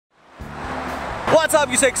What's up,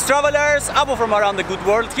 you sex travelers? Abu from around the good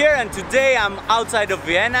world here, and today I'm outside of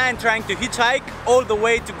Vienna and trying to hitchhike all the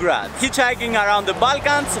way to Graz. Hitchhiking around the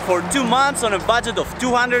Balkans for 2 months on a budget of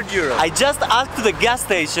 200 euros. I just asked to the gas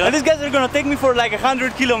station and these guys are gonna take me for like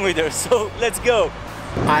 100 kilometers, so let's go.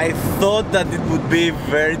 I thought that it would be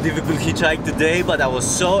very difficult hitchhike today, but I was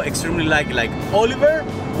so extremely lucky. Like Oliver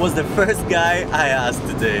was the first guy I asked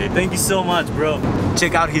today. Thank you so much, bro.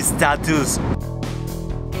 Check out his tattoos.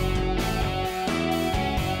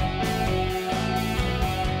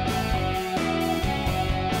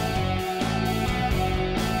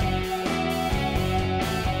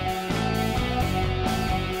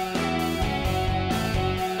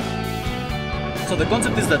 So the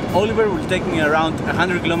concept is that Oliver will take me around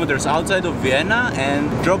 100 kilometers outside of Vienna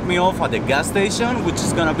and drop me off at the gas station, which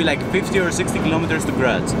is gonna be like 50 or 60 kilometers to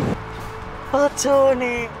Graz. Oh,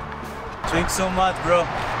 Tony! Thanks so much, bro.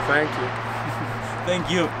 Thank you.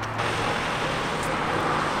 Thank you.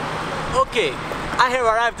 Okay, I have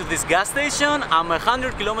arrived at this gas station. I'm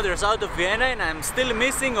 100 kilometers out of Vienna and I'm still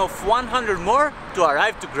missing of 100 more to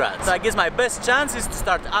arrive to Graz. So I guess my best chance is to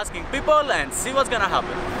start asking people and see what's gonna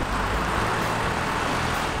happen.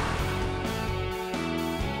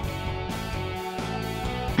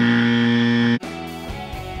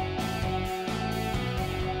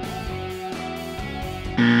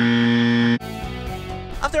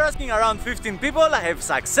 After asking around 15 people, I have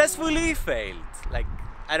successfully failed. Like,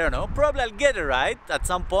 I don't know, probably I'll get it right at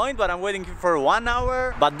some point, but I'm waiting for 1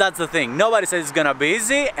 hour. But that's the thing, nobody says it's gonna be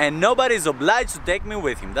easy and nobody is obliged to take me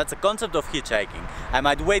with him. That's the concept of hitchhiking. I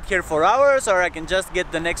might wait here for hours or I can just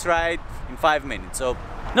get the next ride in 5 minutes. So,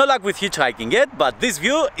 no luck with hitchhiking yet, but this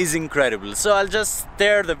view is incredible. So I'll just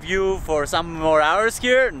stare the view for some more hours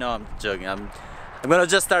here. No, I'm joking. I'm gonna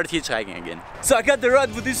just start hitchhiking again. So I got the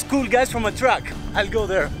ride with these cool guys from a truck. I'll go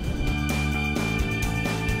there.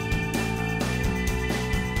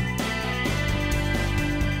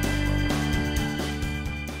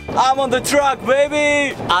 I'm on the truck,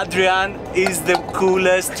 baby! Adrian is the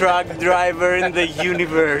coolest truck driver in the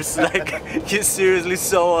universe. Like, he's seriously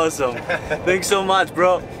so awesome. Thanks so much,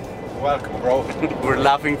 bro. Welcome, bro. We're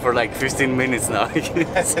laughing for like 15 minutes now.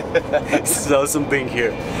 It's awesome being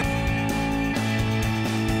here.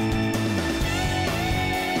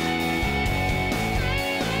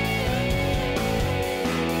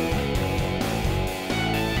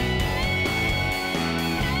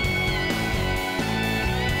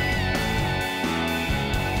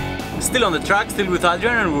 Still on the track, still with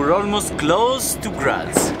Adrian, and we're almost close to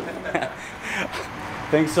Graz.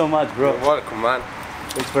 Thanks so much, bro. You're welcome, man.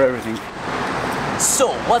 Thanks for everything.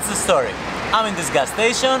 So, what's the story? I'm in this gas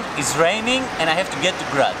station, it's raining, and I have to get to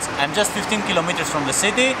Graz. I'm just 15 kilometers from the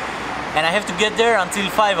city, and I have to get there until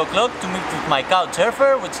 5 o'clock to meet with my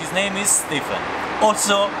couchsurfer, which his name is Stephen.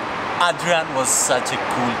 Also, Adrian was such a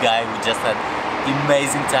cool guy. We just had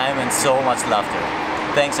amazing time and so much laughter.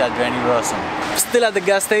 Thanks, Adrian, you're awesome. Still at the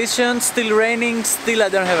gas station, still raining, still I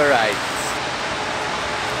don't have a ride.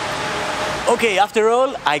 Okay, after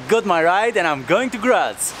all, I got my ride and I'm going to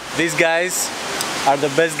Graz. These guys are the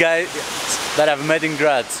best guys that I've met in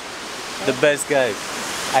Graz. The best guys.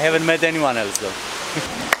 I haven't met anyone else though.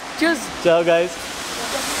 Cheers! Ciao, guys.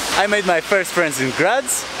 I made my first friends in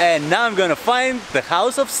Graz and now I'm gonna find the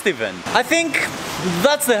house of Steven. I think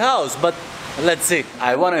that's the house, but let's see.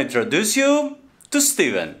 I wanna introduce you to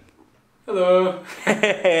Steven. Hello.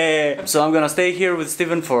 So I'm gonna stay here with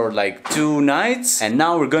Steven for like 2 nights and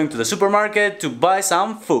now we're going to the supermarket to buy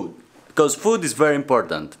some food. Because food is very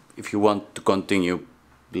important if you want to continue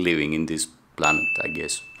living in this planet, I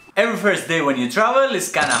guess. Every first day when you travel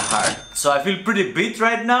is kinda hard. So I feel pretty beat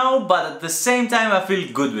right now, but at the same time I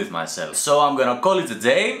feel good with myself. So I'm gonna call it a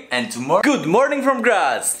day and tomorrow... Good morning from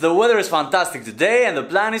Graz! The weather is fantastic today and the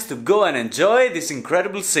plan is to go and enjoy this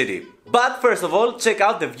incredible city. But first of all, check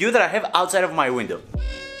out the view that I have outside of my window.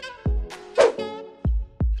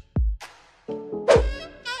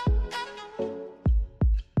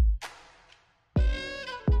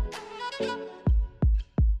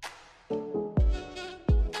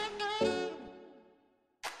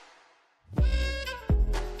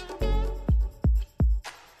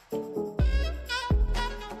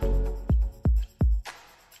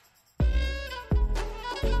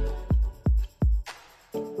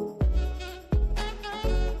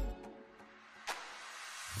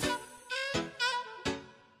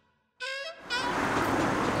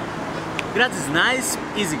 Graz is nice,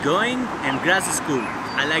 easygoing, and Graz is cool.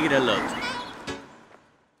 I like it a lot.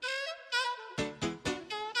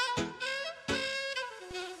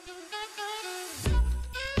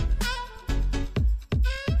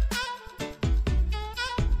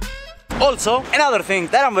 Also, another thing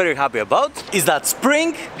that I'm very happy about is that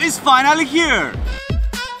spring is finally here.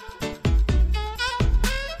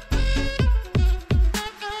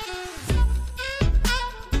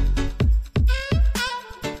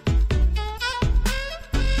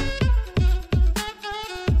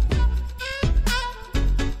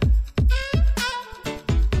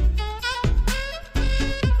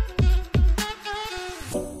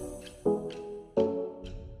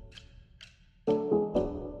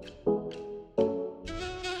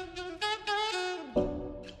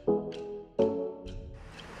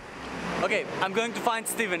 Okay, I'm going to find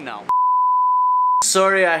Steven now.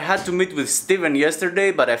 Sorry, I had to meet with Steven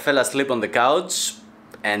yesterday, but I fell asleep on the couch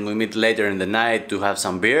and we meet later in the night to have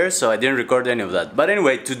some beer, so I didn't record any of that. But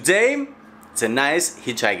anyway, today it's a nice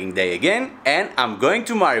hitchhiking day again and I'm going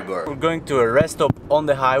to Maribor. We're going to a rest stop on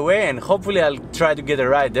the highway and hopefully I'll try to get a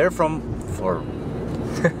ride there for...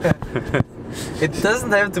 It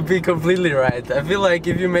doesn't have to be completely right. I feel like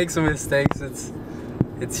if you make some mistakes,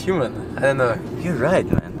 it's human. I don't know. You're right,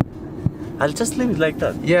 man. I'll just leave it like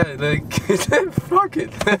that. Yeah, like, fuck it.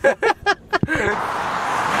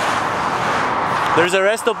 There's a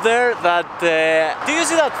rest stop there that... do you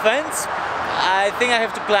see that fence? I think I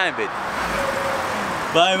have to climb it.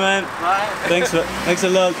 Bye, man. Bye. Thanks a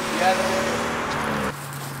lot.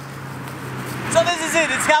 So this is it,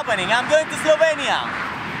 it's happening. I'm going to Slovenia.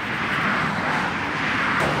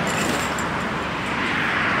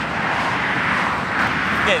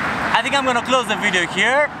 Okay, I think I'm gonna close the video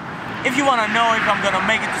here. If you want to know if I'm gonna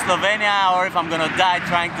make it to Slovenia or if I'm gonna die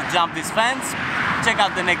trying to jump this fence, check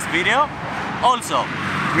out the next video. Also,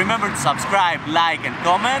 remember to subscribe, like and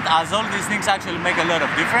comment, as all these things actually make a lot of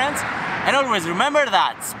difference. And always remember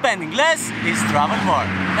that spending less is travel more.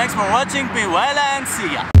 Thanks for watching, be well and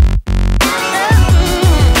see ya!